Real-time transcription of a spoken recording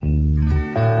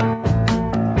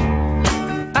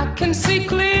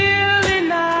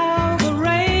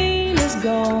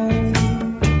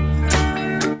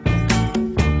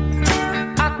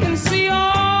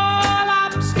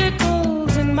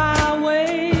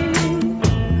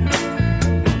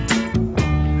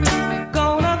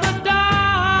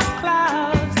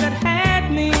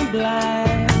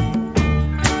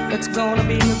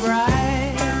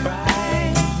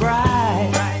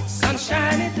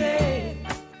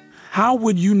How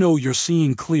would you know you're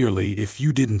seeing clearly if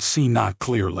you didn't see not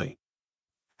clearly?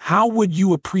 How would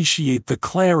you appreciate the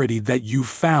clarity that you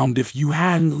found if you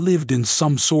hadn't lived in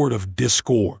some sort of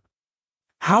discord?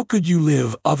 How could you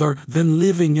live other than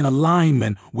living in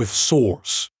alignment with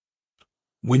Source?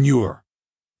 When you're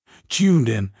tuned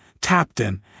in, tapped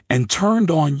in, and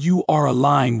turned on, you are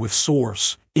aligned with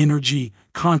Source, energy,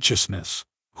 consciousness,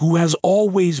 who has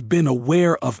always been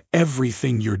aware of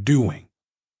everything you're doing.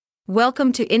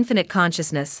 Welcome to Infinite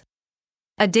Consciousness,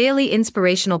 a daily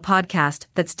inspirational podcast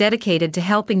that's dedicated to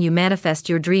helping you manifest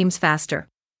your dreams faster.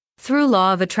 Through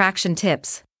law of attraction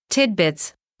tips,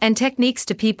 tidbits, and techniques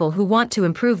to people who want to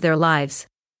improve their lives,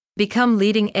 become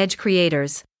leading-edge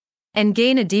creators, and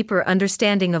gain a deeper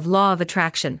understanding of law of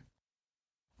attraction.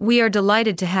 We are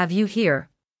delighted to have you here.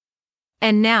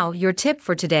 And now, your tip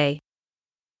for today.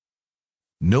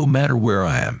 No matter where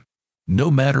I am, no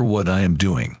matter what I am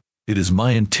doing, it is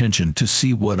my intention to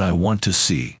see what I want to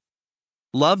see.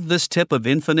 Love this tip of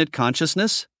infinite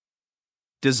consciousness?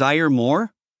 Desire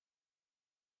more?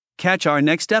 Catch our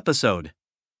next episode.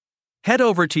 Head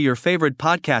over to your favorite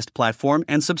podcast platform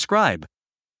and subscribe.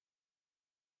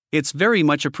 It's very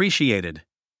much appreciated.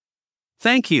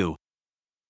 Thank you.